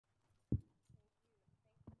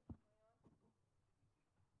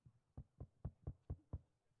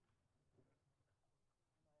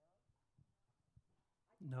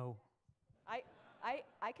No.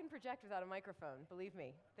 I can project without a microphone, believe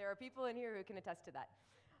me. There are people in here who can attest to that.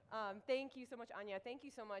 Thank you so much, Anya. Thank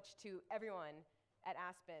you so much to everyone at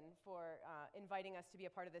Aspen for inviting us to be a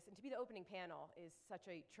part of this. And to be the opening panel is such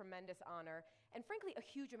a tremendous honor and frankly, a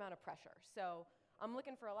huge amount of pressure. So I'm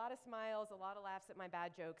looking for a lot of smiles, a lot of laughs at my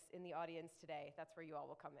bad jokes in the audience today. That's where you all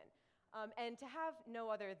will come in. And to have no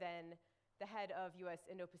other than the head of U.S.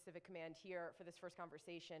 Indo-Pacific Command here for this first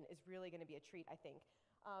conversation is really going to be a treat, I think.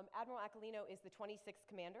 Admiral Aquilino is the 26th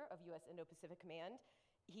commander of U.S. Indo-Pacific Command.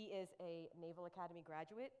 He is a Naval Academy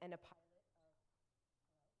graduate and a pilot of...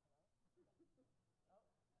 Hello? Oh,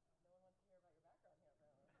 no one wants to hear about your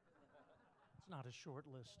background here, apparently. It's not a short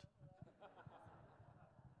list.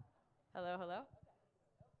 Hello, hello?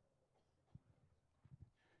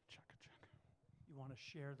 Check. You want to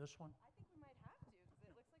share this one? I think we might have to,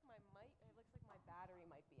 because it looks like my battery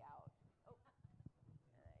might be out. Oh.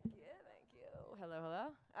 Thank you.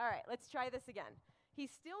 Hello. All right, let's try this again. He's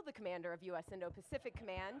still the commander of U.S. Indo-Pacific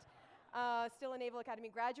Command, still a Naval Academy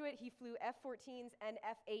graduate. He flew F-14s and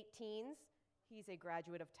F-18s. He's a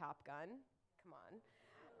graduate of Top Gun. Come on.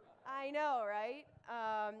 I know, right?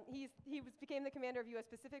 He became the commander of U.S.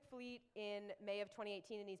 Pacific Fleet in May of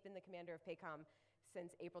 2018, and he's been the commander of PACOM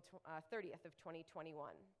since April 30th of 2021.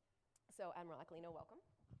 So, Admiral Aquilino, welcome.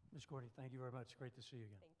 Ms. Gordy, thank you very much. Great to see you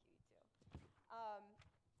again. Thank you, too.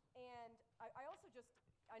 And I also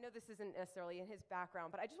I know this isn't necessarily in his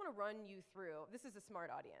background, but I just want to run you through, this is a smart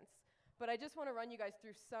audience, but I just want to run you guys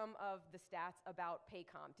through some of the stats about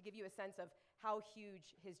PACOM to give you a sense of how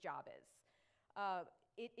huge his job is.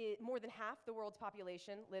 More than half the world's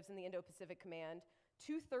population lives in the Indo-Pacific Command.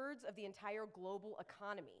 2/3 of the entire global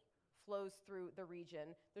economy flows through the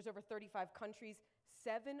region. There's over 35 countries,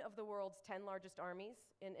 7 of the world's 10 largest armies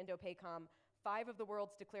in Indo-PACOM, 5 of the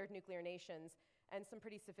world's declared nuclear nations, and some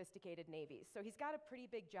pretty sophisticated navies. So he's got a pretty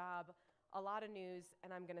big job, a lot of news,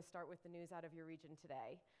 and I'm going to start with the news out of your region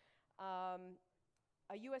today.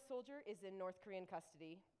 A U.S. soldier is in North Korean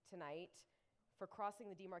custody tonight for crossing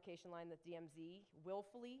the demarcation line at DMZ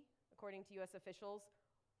willfully, according to U.S. officials.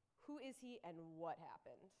 Who is he and what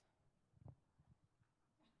happened?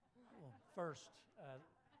 Well, first,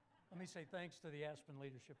 let me say thanks to the Aspen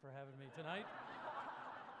leadership for having me tonight.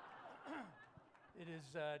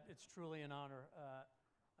 It's truly an honor.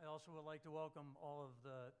 I also would like to welcome all of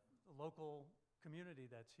the local community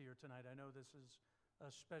that's here tonight. I know this is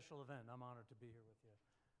a special event. I'm honored to be here with you.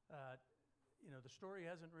 The story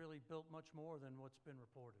hasn't really built much more than what's been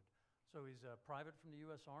reported. So he's a private from the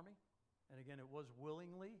U.S. Army, and again, it was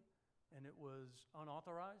willingly, and it was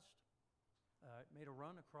unauthorized. Made a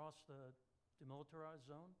run across the demilitarized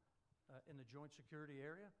zone in the joint security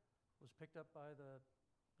area, was picked up by the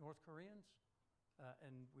North Koreans,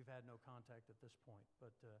 and we've had no contact at this point.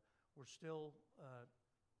 But we're still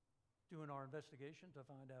doing our investigation to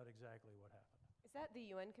find out exactly what happened. Is that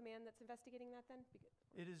the UN command that's investigating that then?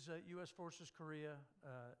 It is U.S. Forces Korea,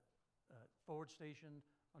 forward stationed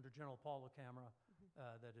under General Paul LaCamera,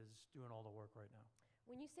 that is doing all the work right now.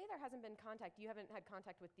 When you say there hasn't been contact, you haven't had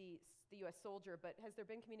contact with the U.S. soldier, but has there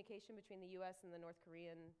been communication between the U.S. and the North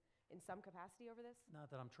Korean in some capacity over this?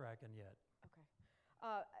 Not that I'm tracking yet. Okay.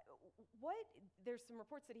 There's some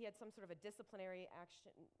reports that he had some sort of a disciplinary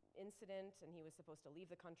action incident and he was supposed to leave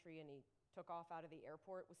the country and he took off out of the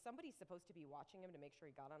airport. Was somebody supposed to be watching him to make sure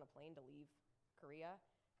he got on a plane to leave Korea?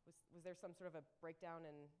 Was there some sort of a breakdown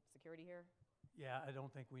in security here? Yeah, I don't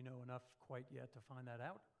think we know enough quite yet to find that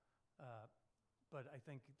out. But I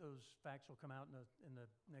think those facts will come out in the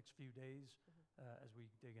next few days as we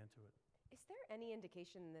dig into it. Is there any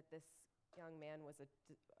indication that this young man was a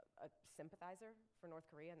sympathizer for North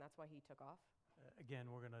Korea and that's why he took off? Again,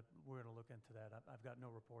 we're gonna look into that. I've got no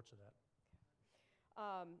reports of that.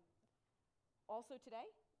 Okay. Also today,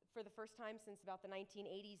 for the first time since about the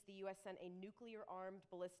 1980s, the U.S. sent a nuclear-armed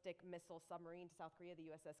ballistic missile submarine to South Korea, the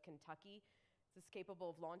USS Kentucky. This is capable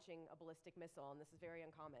of launching a ballistic missile, and this is very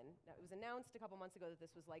uncommon. Now, it was announced a couple months ago that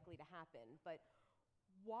this was likely to happen, but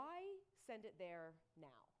why send it there now?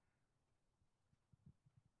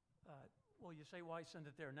 Well, you say why send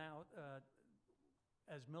it there now?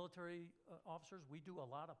 As military officers, we do a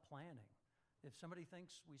lot of planning. If somebody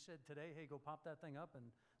thinks we said today, hey, go pop that thing up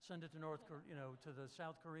and send it to to the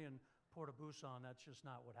South Korean port of Busan, that's just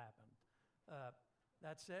not what happened.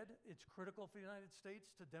 That said, it's critical for the United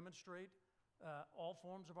States to demonstrate all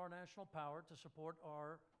forms of our national power to support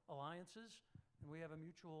our alliances. And we have a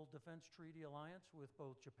mutual defense treaty alliance with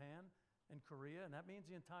both Japan and Korea, and that means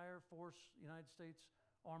the entire United States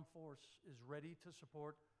Armed Force is ready to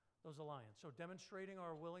support those alliances. So demonstrating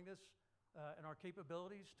our willingness and our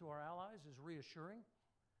capabilities to our allies is reassuring.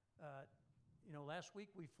 last week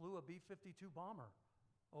we flew a B-52 bomber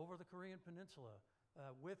over the Korean Peninsula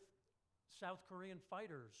with South Korean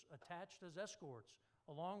fighters attached as escorts,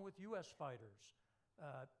 along with U.S. fighters.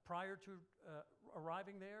 Prior to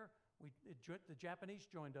arriving there, the Japanese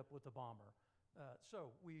joined up with the bomber.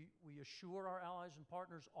 So we assure our allies and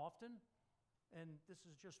partners often, and this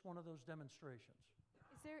is just one of those demonstrations.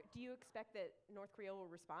 Do you expect that North Korea will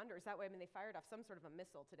respond, or is that why, they fired off some sort of a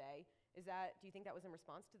missile today? Do you think that was in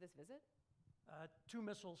response to this visit? 2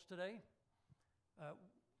 missiles today.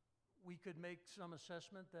 We could make some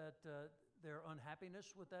assessment that their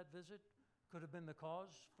unhappiness with that visit could have been the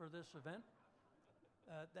cause for this event.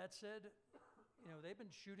 That said, they've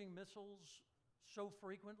been shooting missiles so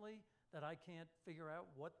frequently that I can't figure out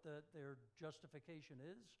what their justification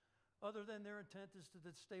is, other than their intent is to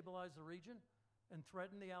destabilize the region and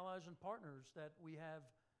threaten the allies and partners that we have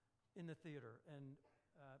in the theater. And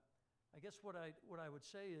I guess what I would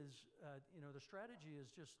say is, the strategy is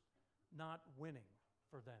just not winning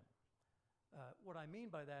for them. What I mean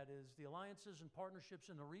by that is the alliances and partnerships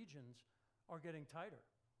in the regions are getting tighter.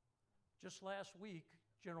 Just last week,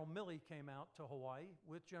 General Milley came out to Hawaii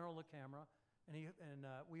with General LaCamera, and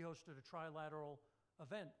we hosted a trilateral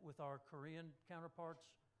event with our Korean counterparts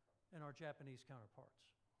and our Japanese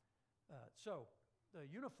counterparts. So the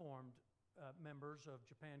uniformed members of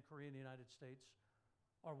Japan, Korea, and the United States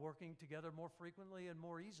are working together more frequently and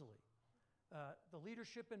more easily. The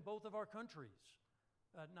leadership in both of our countries,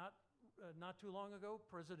 not too long ago,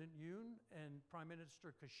 President Yoon and Prime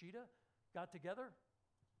Minister Kishida got together,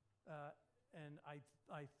 and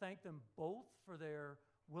I thank them both for their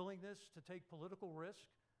willingness to take political risk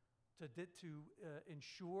to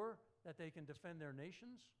ensure that they can defend their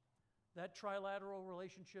nations. That trilateral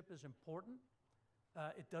relationship is important.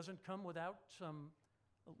 It doesn't come without some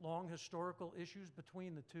long historical issues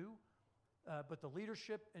between the two, but the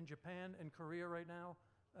leadership in Japan and Korea right now,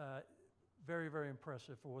 very, very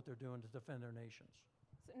impressive for what they're doing to defend their nations.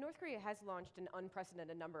 So North Korea has launched an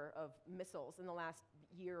unprecedented number of missiles in the last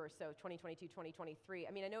year or so, 2022, 2023.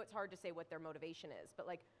 I know it's hard to say what their motivation is,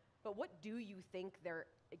 but what do you think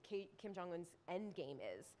Kim Jong-un's end game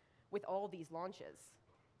is with all these launches?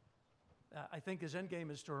 I think his end game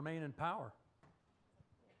is to remain in power.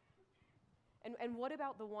 And what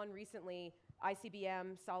about the one recently,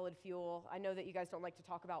 ICBM, solid fuel? I know that you guys don't like to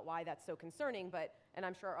talk about why that's so concerning, and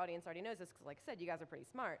I'm sure our audience already knows this because, like I said, you guys are pretty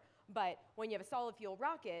smart. But when you have a solid fuel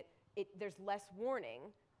rocket, there's less warning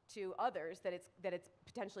to others that it's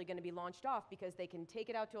potentially going to be launched off because they can take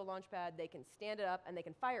it out to a launch pad, they can stand it up, and they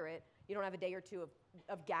can fire it. You don't have a day or two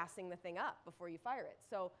of gassing the thing up before you fire it.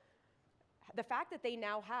 So the fact that they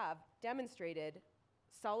now have demonstrated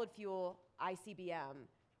solid fuel ICBM,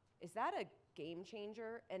 is that a game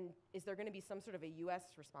changer? And is there going to be some sort of a U.S.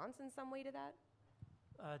 response in some way to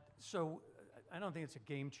that? So I don't think it's a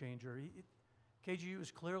game changer. KGU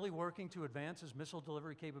is clearly working to advance his missile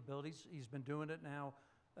delivery capabilities. He's been doing it now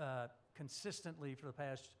consistently for the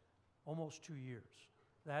past almost 2 years.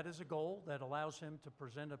 That is a goal that allows him to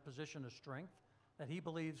present a position of strength that he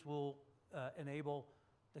believes will enable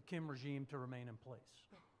the Kim regime to remain in place.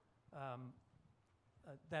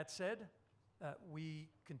 That said, we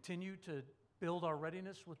continue to build our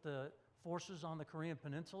readiness with the forces on the Korean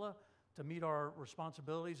Peninsula to meet our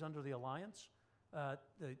responsibilities under the alliance.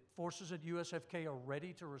 The forces at USFK are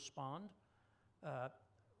ready to respond.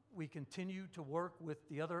 We continue to work with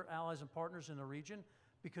the other allies and partners in the region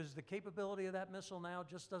because the capability of that missile now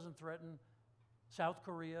just doesn't threaten South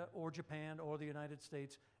Korea or Japan or the United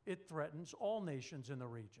States. It threatens all nations in the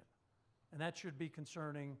region. And that should be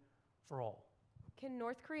concerning for all. Can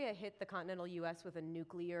North Korea hit the continental U.S. with a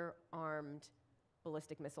nuclear-armed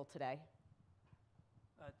ballistic missile today?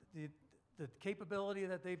 The capability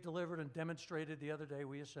that they've delivered and demonstrated the other day,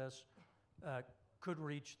 we assess, could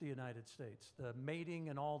reach the United States. The mating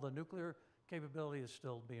and all the nuclear capability is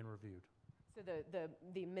still being reviewed. So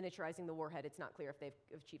the miniaturizing the warhead, it's not clear if they've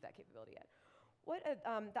achieved that capability yet.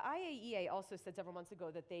 The IAEA also said several months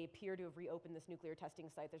ago that they appear to have reopened this nuclear testing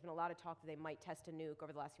site. There's been a lot of talk that they might test a nuke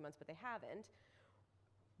over the last few months, but they haven't.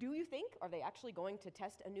 Do you think, are they actually going to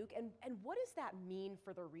test a nuke? And what does that mean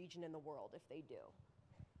for the region and the world if they do?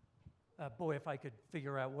 Boy, if I could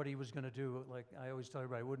figure out what he was going to do, like I always tell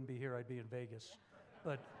everybody, I wouldn't be here, I'd be in Vegas.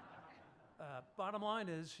 But bottom line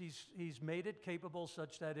is he's made it capable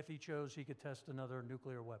such that if he chose, he could test another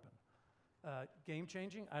nuclear weapon. Game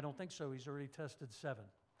changing? I don't think so. He's already tested 7.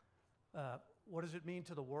 What does it mean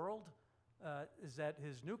to the world? Is that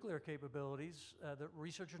his nuclear capabilities, the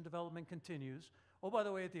research and development continues. Oh, by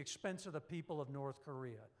the way, at the expense of the people of North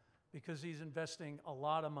Korea, because he's investing a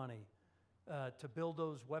lot of money to build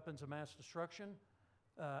those weapons of mass destruction.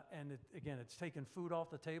 And again, it's taken food off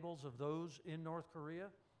the tables of those in North Korea,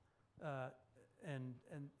 and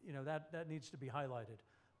you know that needs to be highlighted.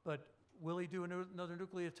 But will he do another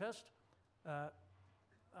nuclear test?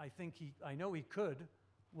 I know he could.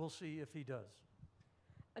 We'll see if he does.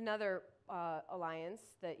 Another alliance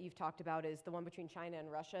that you've talked about is the one between China and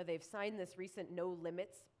Russia. They've signed this recent no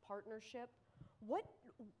limits partnership. What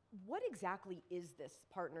exactly is this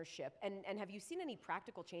partnership? And have you seen any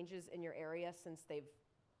practical changes in your area since they've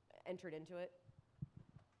entered into it?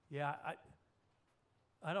 Yeah,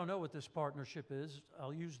 I don't know what this partnership is.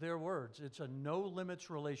 I'll use their words. It's a no limits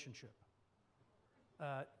relationship.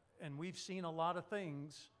 And we've seen a lot of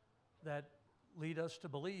things that lead us to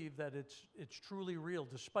believe that it's truly real,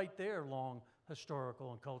 despite their long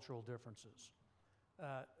historical and cultural differences.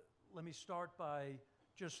 Let me start by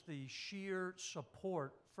just the sheer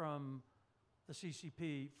support from the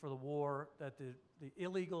CCP for the war, that the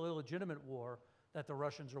illegal, illegitimate war that the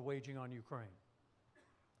Russians are waging on Ukraine.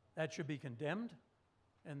 That should be condemned,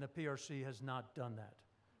 and the PRC has not done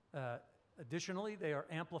that. Additionally, they are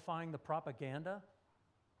amplifying the propaganda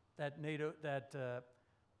that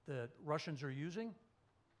the Russians are using.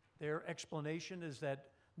 Their explanation is that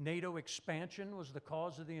NATO expansion was the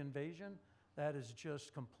cause of the invasion. That is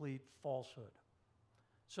just complete falsehood.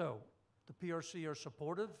 So the PRC are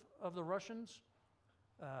supportive of the Russians.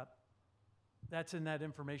 That's in that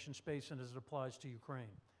information space and as it applies to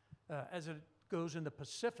Ukraine. As it goes in the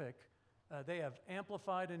Pacific, they have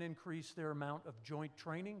amplified and increased their amount of joint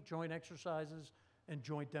training, joint exercises, and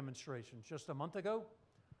joint demonstrations. Just a month ago,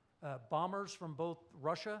 bombers from both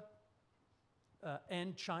Russia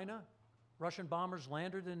and China, Russian bombers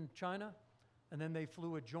landed in China, and then they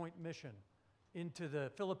flew a joint mission into the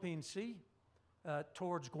Philippine Sea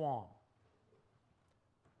towards Guam.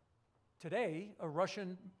 Today, a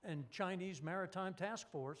Russian and Chinese maritime task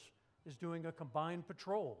force is doing a combined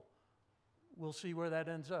patrol. We'll see where that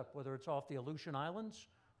ends up, whether it's off the Aleutian Islands,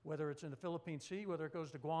 whether it's in the Philippine Sea, whether it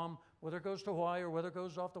goes to Guam, whether it goes to Hawaii, or whether it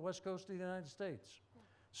goes off the west coast of the United States.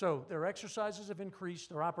 So their exercises have increased,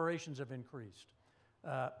 their operations have increased.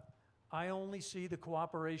 I only see the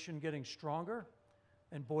cooperation getting stronger,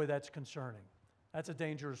 and boy, that's concerning. That's a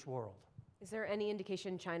dangerous world. Is there any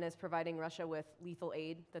indication China is providing Russia with lethal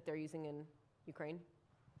aid that they're using in Ukraine?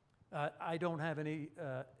 I don't have any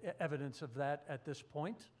evidence of that at this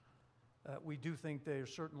point. We do think they're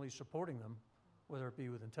certainly supporting them, whether it be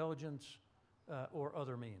with intelligence or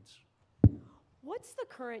other means. What's the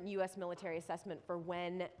current U.S. military assessment for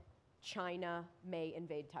when China may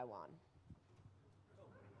invade Taiwan?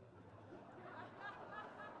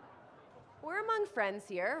 We're among friends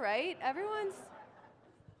here, right? Everyone's...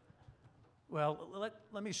 Well,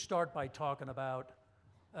 let me start by talking about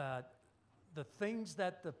the things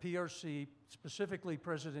that the PRC, specifically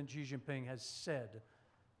President Xi Jinping, has said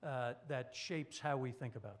that shapes how we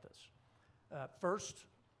think about this. First,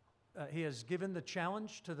 he has given the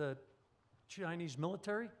challenge to the Chinese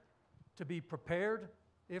military to be prepared,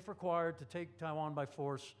 if required, to take Taiwan by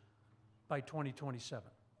force by 2027.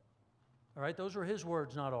 All right, those are his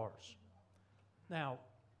words, not ours. Now,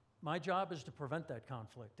 my job is to prevent that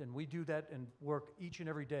conflict, and we do that and work each and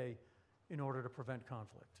every day in order to prevent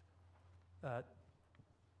conflict.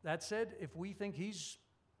 That said, if we think he's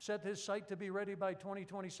set his sight to be ready by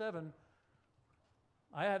 2027,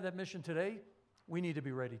 I have that mission today. We need to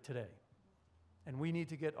be ready today. And we need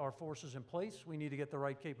to get our forces in place. We need to get the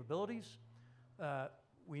right capabilities.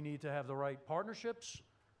 We need to have the right partnerships.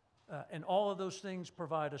 And all of those things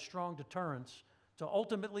provide a strong deterrence to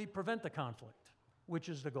ultimately prevent the conflict, which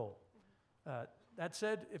is the goal. That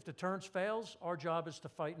said, if deterrence fails, our job is to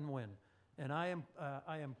fight and win. And I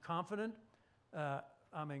am confident,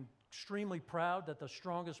 I'm extremely proud that the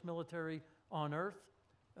strongest military on earth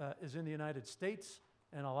is in the United States,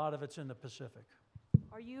 and a lot of it's in the Pacific.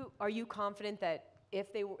 Are you confident that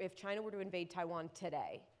if China were to invade Taiwan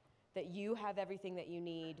today, that you have everything that you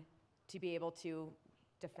need to be able to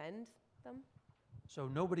defend them? So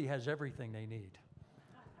nobody has everything they need.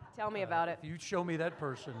 Tell me about it. If you show me that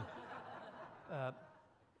person.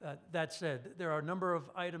 That said, there are a number of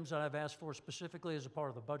items that I've asked for specifically as a part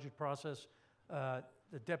of the budget process.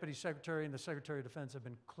 The Deputy Secretary and the Secretary of Defense have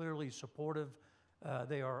been clearly supportive.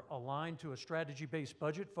 They are aligned to a strategy-based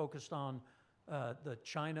budget focused on the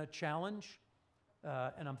China challenge,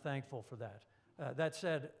 and I'm thankful for that. That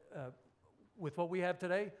said, with what we have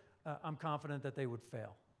today, I'm confident that they would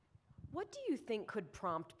fail. What do you think could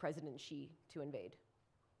prompt President Xi to invade?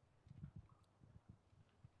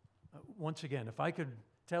 Once again, if I could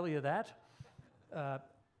tell you that,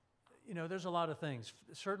 you know, there's a lot of things.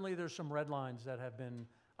 Certainly there's some red lines that have been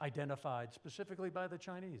identified specifically by the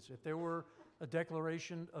Chinese. If there were a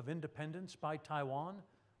declaration of independence by Taiwan,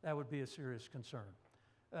 that would be a serious concern.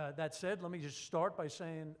 That said, let me just start by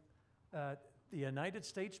saying the United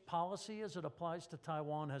States policy as it applies to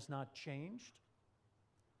Taiwan has not changed.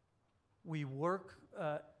 We work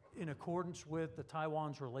in accordance with the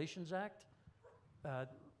Taiwan's Relations Act,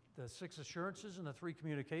 the 6 assurances and the 3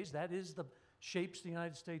 communiques. That is shapes the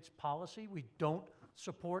United States policy. We don't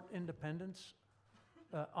support independence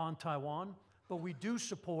on Taiwan, but we do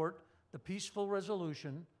support the peaceful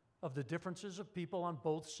resolution of the differences of people on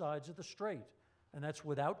both sides of the strait. And that's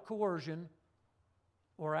without coercion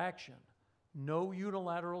or action. No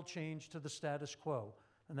unilateral change to the status quo.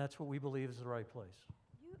 And that's what we believe is the right place.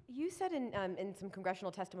 You said in some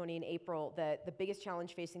congressional testimony in April that the biggest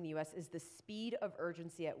challenge facing the U.S. is the speed of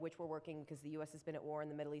urgency at which we're working, because the U.S. has been at war in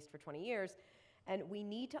the Middle East for 20 years, and we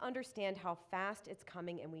need to understand how fast it's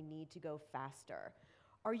coming and we need to go faster.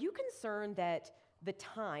 Are you concerned that the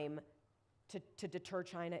time to deter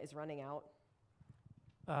China is running out?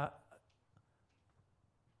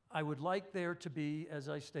 I would like there to be, as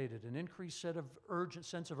I stated, an increased sense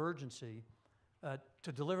of urgency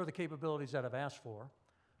to deliver the capabilities that I've asked for,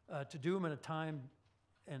 to do them in a time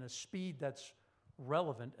and a speed that's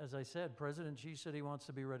relevant. As I said, President Xi said he wants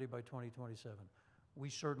to be ready by 2027. We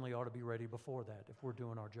certainly ought to be ready before that if we're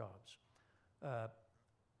doing our jobs.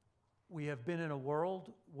 We have been in a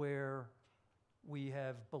world where we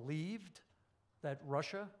have believed that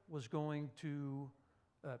Russia was going to,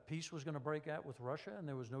 peace was going to break out with Russia, and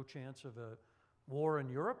there was no chance of a war in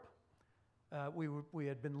Europe. We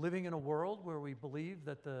had been living in a world where we believed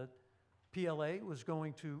that the PLA was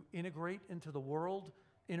going to integrate into the world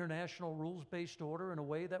international rules-based order in a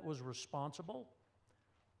way that was responsible.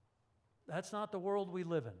 That's not the world we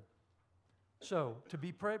live in. So to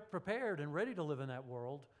be prepared and ready to live in that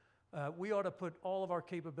world, we ought to put all of our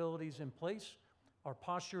capabilities in place, our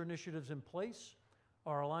posture initiatives in place,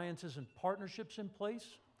 our alliances and partnerships in place,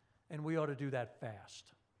 and we ought to do that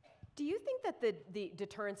fast. Do you think that the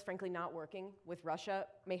deterrence, frankly, not working with Russia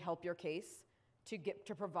may help your case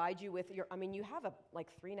to provide you with your, I mean, you have like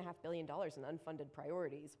 $3.5 billion in unfunded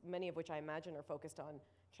priorities, many of which I imagine are focused on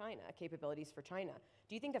China, capabilities for China.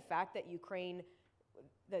 Do you think the fact that Ukraine,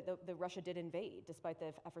 that Russia did invade, despite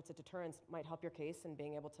the efforts at deterrence, might help your case in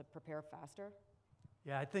being able to prepare faster?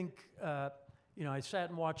 Yeah, I think, you know, I sat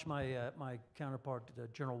and watched my counterpart,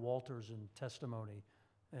 General Walters, in testimony,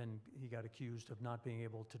 and he got accused of not being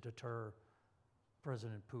able to deter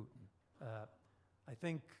President Putin. I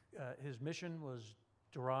think his mission was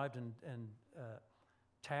derived and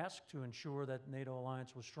tasked to ensure that NATO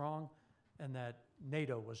alliance was strong and that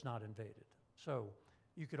NATO was not invaded. So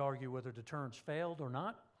you could argue whether deterrence failed or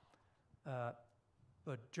not,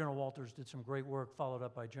 but General Walters did some great work, followed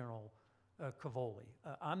up by General Cavoli.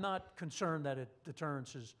 I'm not concerned that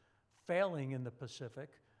deterrence is failing in the Pacific.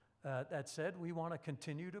 That said, we want to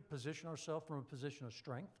continue to position ourselves from a position of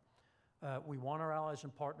strength. We want our allies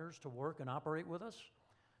and partners to work and operate with us.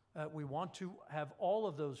 We want to have all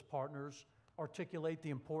of those partners articulate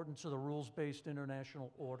the importance of the rules-based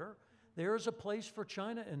international order. There is a place for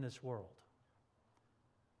China in this world.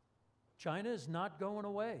 China is not going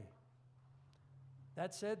away.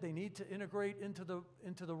 That said, they need to integrate into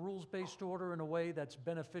the rules-based order in a way that's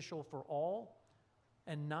beneficial for all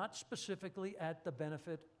and not specifically at the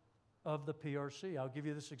benefit of the PRC. I'll give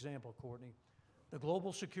you this example, Courtney. The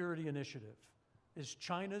Global Security Initiative is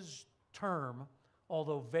China's term,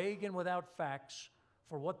 although vague and without facts,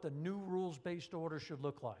 for what the new rules-based order should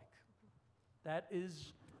look like. That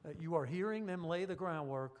is, you are hearing them lay the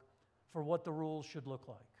groundwork for what the rules should look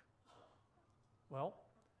like. Well,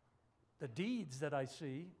 the deeds that I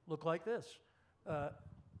see look like this. A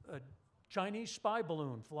Chinese spy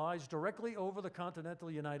balloon flies directly over the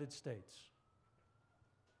continental United States.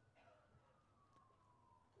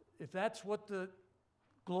 If that's what the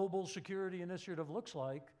Global Security Initiative looks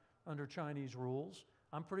like under Chinese rules,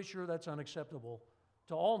 I'm pretty sure that's unacceptable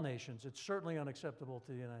to all nations. It's certainly unacceptable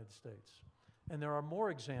to the United States. And there are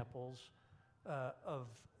more examples of,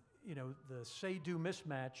 you know, the say-do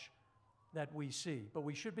mismatch that we see. But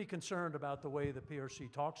we should be concerned about the way the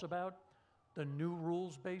PRC talks about the new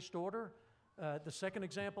rules-based order. The second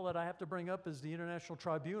example that I have to bring up is the International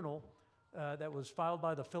Tribunal that was filed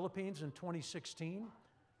by the Philippines in 2016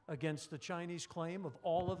 against the Chinese claim of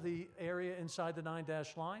all of the area inside the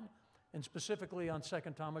 9-dash line, and specifically on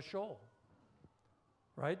Second Thomas Shoal.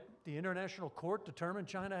 Right? The International Court determined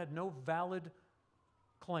China had no valid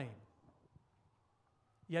claim.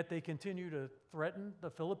 Yet they continue to threaten the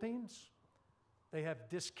Philippines. They have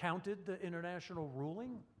discounted the international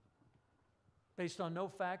ruling based on no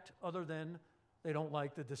fact other than they don't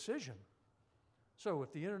like the decision. So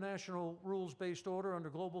if the international rules-based order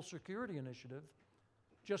under Global Security Initiative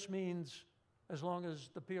just means as long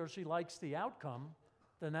as the PRC likes the outcome,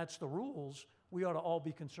 then that's the rules, we ought to all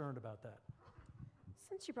be concerned about that.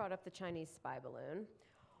 Since you brought up the Chinese spy balloon,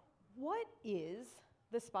 what is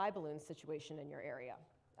the spy balloon situation in your area?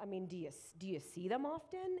 I mean, do you see them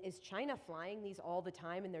often? Is China flying these all the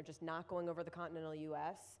time and they're just not going over the continental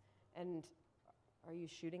US? And are you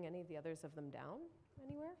shooting any of the others of them down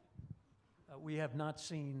anywhere? We have not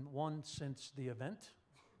seen one since the event,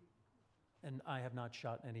 and I have not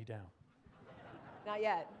shot any down. Not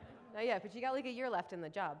yet, but you got like a year left in the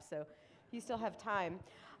job, so you still have time.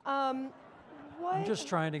 I'm just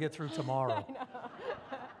trying to get through tomorrow. I know.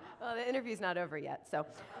 Well, the interview's not over yet, so.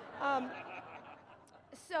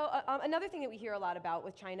 Another thing that we hear a lot about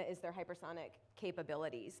with China is their hypersonic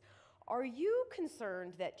capabilities. Are you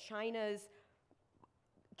concerned that China's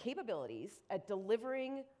capabilities at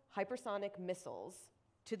delivering hypersonic missiles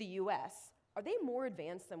to the US, are they more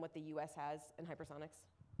advanced than what the US has in hypersonics?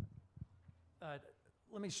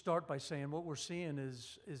 Let me start by saying what we're seeing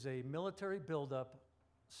is a military buildup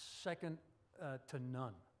second to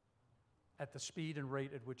none at the speed and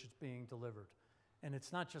rate at which it's being delivered. And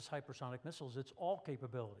it's not just hypersonic missiles, it's all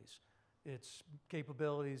capabilities. It's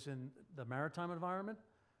capabilities in the maritime environment,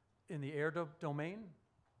 in the air domain,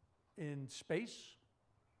 in space.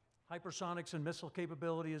 Hypersonics and missile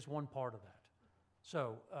capability is one part of that.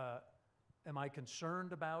 So, am I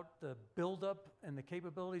concerned about the buildup and the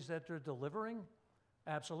capabilities that they're delivering?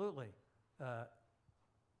 Absolutely.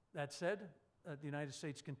 That said, the United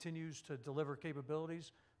States continues to deliver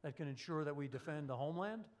capabilities that can ensure that we defend the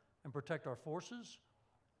homeland and protect our forces,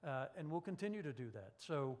 and we'll continue to do that.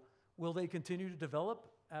 So, will they continue to develop?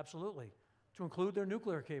 Absolutely. To include their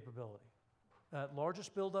nuclear capability.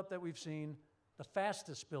 Largest buildup that we've seen, the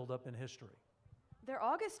fastest buildup in history. Their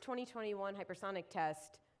August 2021 hypersonic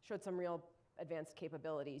test showed some real advanced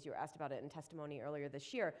capabilities. You were asked about it in testimony earlier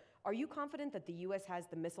this year. Are you confident that the US has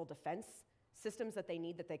the missile defense systems that they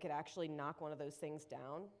need, that they could actually knock one of those things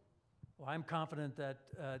down? Well, I'm confident that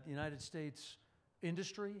the United States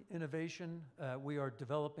industry, innovation, we are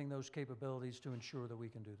developing those capabilities to ensure that we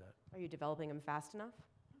can do that. Are you developing them fast enough?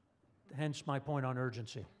 Hence my point on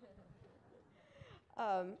urgency.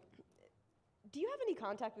 Do you have any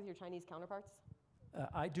contact with your Chinese counterparts?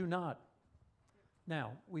 I do not.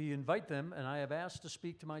 Now, we invite them, and I have asked to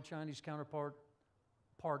speak to my Chinese counterparts,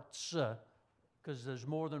 because there's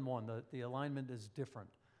more than one. The alignment is different.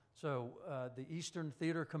 So the Eastern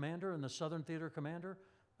Theater Commander and the Southern Theater Commander,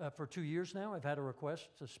 for 2 years now, I've had a request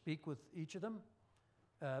to speak with each of them.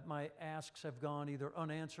 My asks have gone either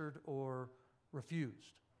unanswered or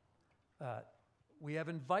refused. We have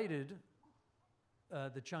invited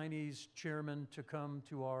the Chinese chairman to come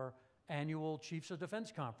to our annual Chiefs of Defense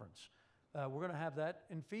Conference. We're going to have that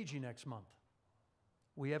in Fiji next month.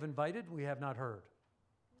 We have invited, we have not heard.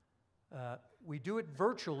 We do it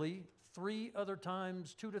virtually 2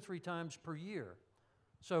 to 3 times per year.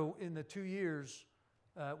 So in the 2 years,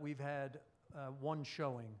 we've had one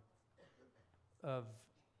showing of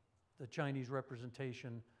the Chinese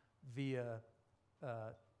representation via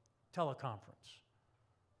teleconference.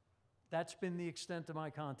 That's been the extent of my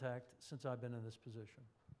contact since I've been in this position.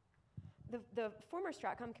 The former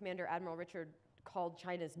STRATCOM commander, Admiral Richard, called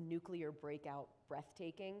China's nuclear breakout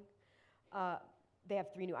breathtaking. They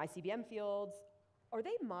have 3 new ICBM fields. Are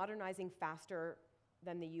they modernizing faster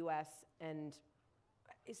than the US? And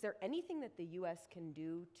is there anything that the US can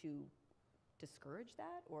do to discourage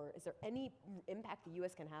that? Or is there any impact the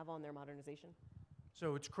US can have on their modernization?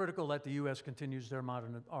 So it's critical that the U.S. continues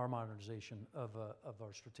our modernization of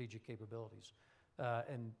our strategic capabilities,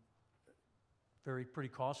 and pretty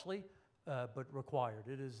costly, but required.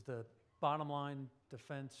 It is the bottom line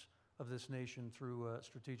defense of this nation through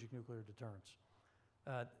strategic nuclear deterrence.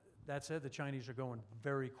 That said, the Chinese are going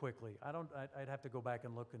very quickly. I'd have to go back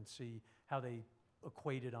and look and see how they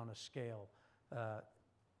equate it on a scale.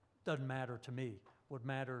 Doesn't matter to me. What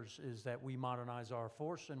matters is that we modernize our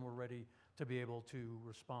force and we're ready to be able to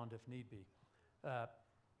respond if need be.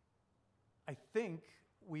 I think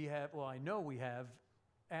we have, well, I know we have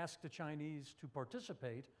asked the Chinese to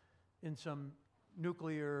participate in some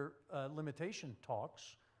nuclear limitation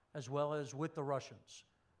talks, as well as with the Russians.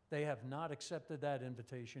 They have not accepted that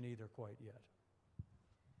invitation either quite yet.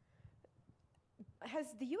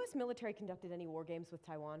 Has the US military conducted any war games with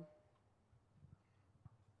Taiwan?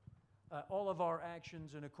 All of our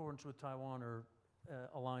actions in accordance with Taiwan are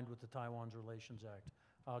aligned with the Taiwan's Relations Act.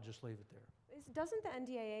 I'll just leave it there. Doesn't the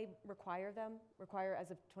NDAA require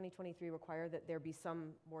as of 2023, require that there be some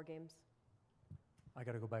war games? I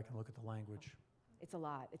got to go back and look at the language. It's a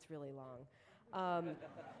lot. It's really long.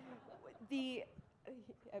 The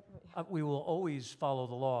We will always follow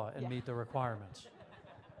the law and meet the requirements.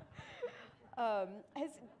 Are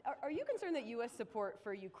you concerned that U.S. support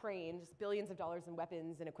for Ukraine, just billions of dollars in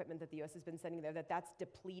weapons and equipment that the U.S. has been sending there, that's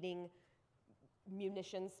depleting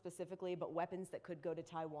munitions specifically, but weapons that could go to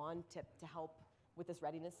Taiwan to help with this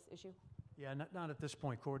readiness issue? Yeah, not at this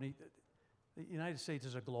point, Courtney. The United States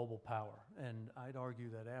is a global power, and I'd argue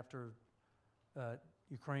that after the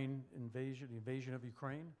invasion of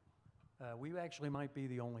Ukraine, we actually might be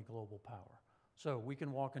the only global power. So we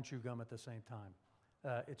can walk and chew gum at the same time.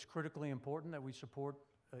 It's critically important that we support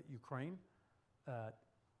Ukraine.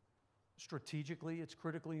 Strategically, it's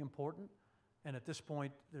critically important. And at this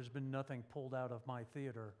point, there's been nothing pulled out of my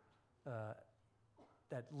theater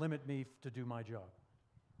that limit me to do my job.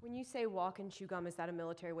 When you say walk and chew gum, is that a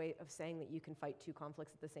military way of saying that you can fight two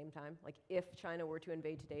conflicts at the same time? Like if China were to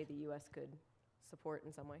invade today, the U.S. could support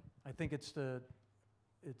in some way? I think it's the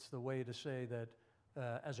way to say that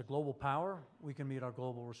as a global power, we can meet our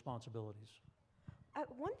global responsibilities.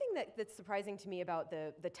 One thing that's surprising to me about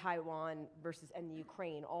the Taiwan and the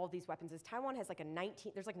Ukraine, all of these weapons, is Taiwan has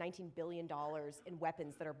there's like $19 billion in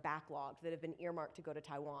weapons that are backlogged, that have been earmarked to go to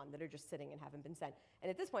Taiwan, that are just sitting and haven't been sent. And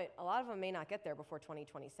at this point, a lot of them may not get there before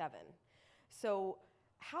 2027. So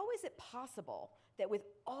how is it possible that with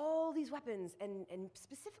all these weapons and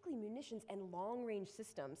specifically munitions and long-range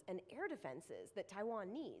systems and air defenses that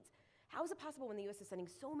Taiwan needs, how is it possible when the U.S. is sending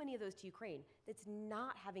so many of those to Ukraine that's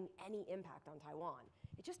not having any impact on Taiwan?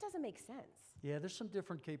 It just doesn't make sense. Yeah, there's some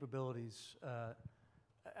different capabilities.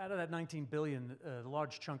 Out of that $19 billion, a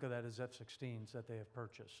large chunk of that is F-16s that they have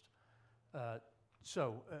purchased.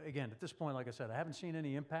 Again, at this point, like I said, I haven't seen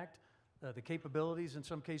any impact. The capabilities in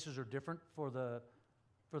some cases are different for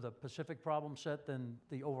the Pacific problem set than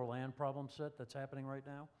the overland problem set that's happening right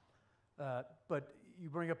now. But you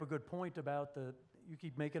bring up a good point about you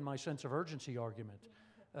keep making my sense of urgency argument.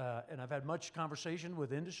 And I've had much conversation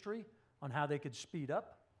with industry on how they could speed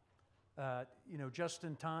up.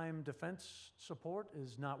 Just-in-time defense support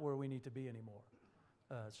is not where we need to be anymore.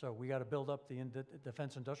 So we got to build up the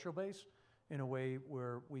defense industrial base in a way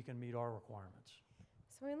where we can meet our requirements.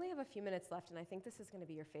 So we only have a few minutes left, and I think this is going to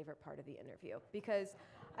be your favorite part of the interview, because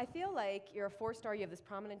I feel like you're a four-star, you have this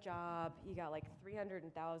prominent job, you got like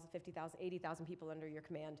 300,000, 50,000, 80,000 people under your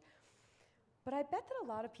command. But I bet that a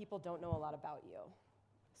lot of people don't know a lot about you.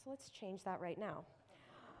 So let's change that right now.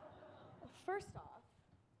 First off,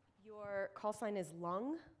 your call sign is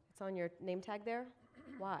Lung. It's on your name tag there.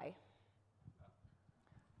 Why?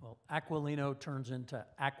 Well, Aquilino turns into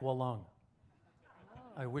Aqualung.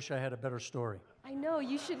 I wish I had a better story. I know,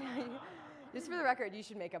 you should, just for the record, you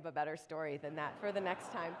should make up a better story than that for the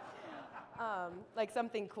next time. Like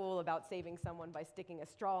something cool about saving someone by sticking a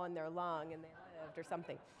straw in their lung and they lived or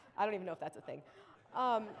something. I don't even know if that's a thing.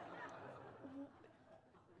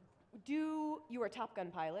 You were a Top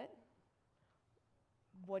Gun pilot.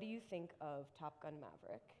 What do you think of Top Gun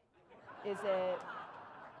Maverick?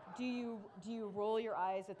 Do you roll your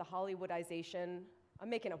eyes at the Hollywoodization? I'm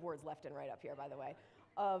making up words left and right up here, by the way,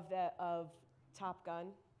 of Top Gun,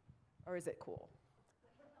 or is it cool?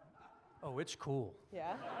 Oh, it's cool.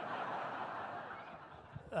 Yeah?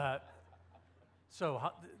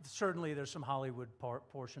 Certainly there's some Hollywood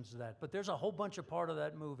portions of that, but there's a whole bunch of part of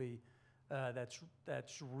that movie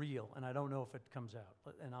that's real, and I don't know if it comes out,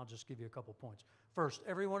 and I'll just give you a couple points. First,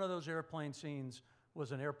 every one of those airplane scenes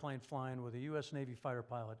was an airplane flying with a U.S. Navy fighter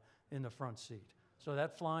pilot in the front seat. So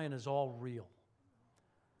that flying is all real.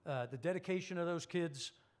 The dedication of those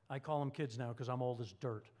kids, I call them kids now because I'm old as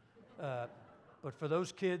dirt, but for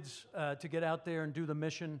those kids to get out there and do the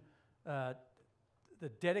mission, the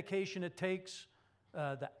dedication it takes,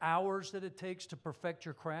 the hours that it takes to perfect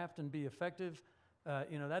your craft and be effective,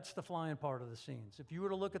 that's the flying part of the scenes. If you were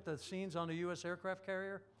to look at the scenes on a U.S. aircraft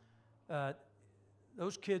carrier,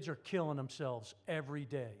 those kids are killing themselves every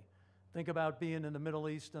day. Think about being in the Middle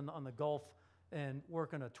East and on the Gulf and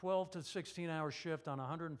working a 12 to 16-hour shift on a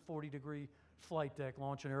 140-degree flight deck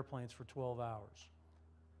launching airplanes for 12 hours.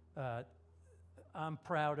 I'm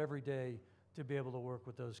proud every day to be able to work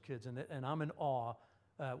with those kids, and I'm in awe.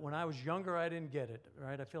 When I was younger, I didn't get it,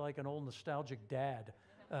 right? I feel like an old nostalgic dad.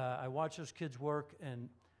 I watch those kids work, and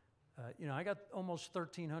I got almost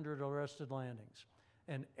 1,300 arrested landings.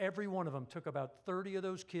 And every one of them took about 30 of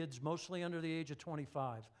those kids, mostly under the age of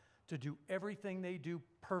 25, to do everything they do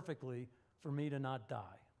perfectly for me to not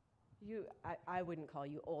die. I wouldn't call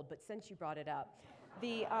you old, but since you brought it up, do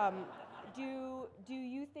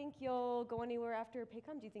you think you'll go anywhere after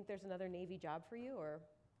PACOM? Do you think there's another Navy job for you, or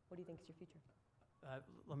what do you think is your future?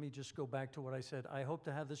 Let me just go back to what I said. I hope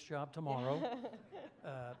to have this job tomorrow.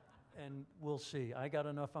 and we'll see. I got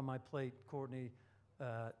enough on my plate, Courtney.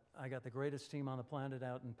 I got the greatest team on the planet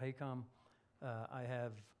out in PACOM. I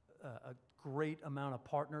have a great amount of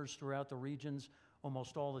partners throughout the regions.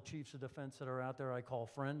 Almost all the chiefs of defense that are out there I call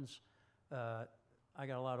friends. I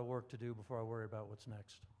got a lot of work to do before I worry about what's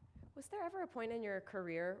next. Was there ever a point in your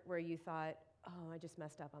career where you thought, oh, I just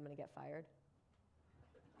messed up, I'm going to get fired?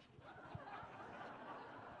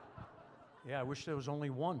 Yeah, I wish there was only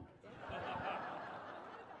one.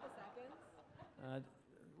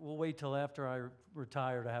 We'll wait till after I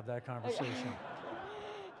retire to have that conversation.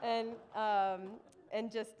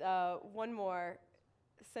 And just one more.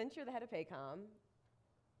 Since you're the head of PACOM,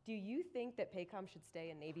 do you think that PACOM should stay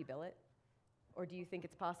in Navy billet? Or do you think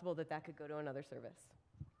it's possible that that could go to another service?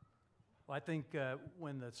 Well, I think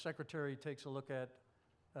when the secretary takes a look at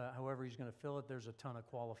however he's going to fill it, there's a ton of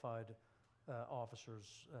qualified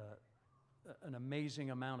officers, an amazing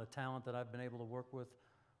amount of talent that I've been able to work with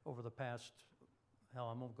over the past, hell,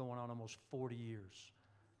 I'm going on almost 40 years.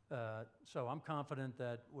 So I'm confident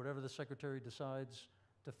that whatever the secretary decides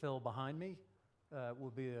to fill behind me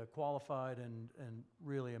will be a qualified and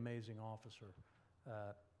really amazing officer.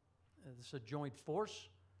 It's a joint force.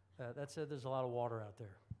 That said, there's a lot of water out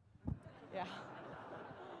there. Yeah.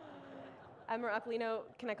 Admiral Aquilino,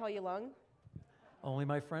 can I call you Lung? Only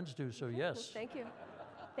my friends do, so yes. Thank you.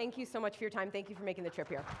 Thank you so much for your time. Thank you for making the trip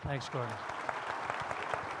here. Thanks, Gordon.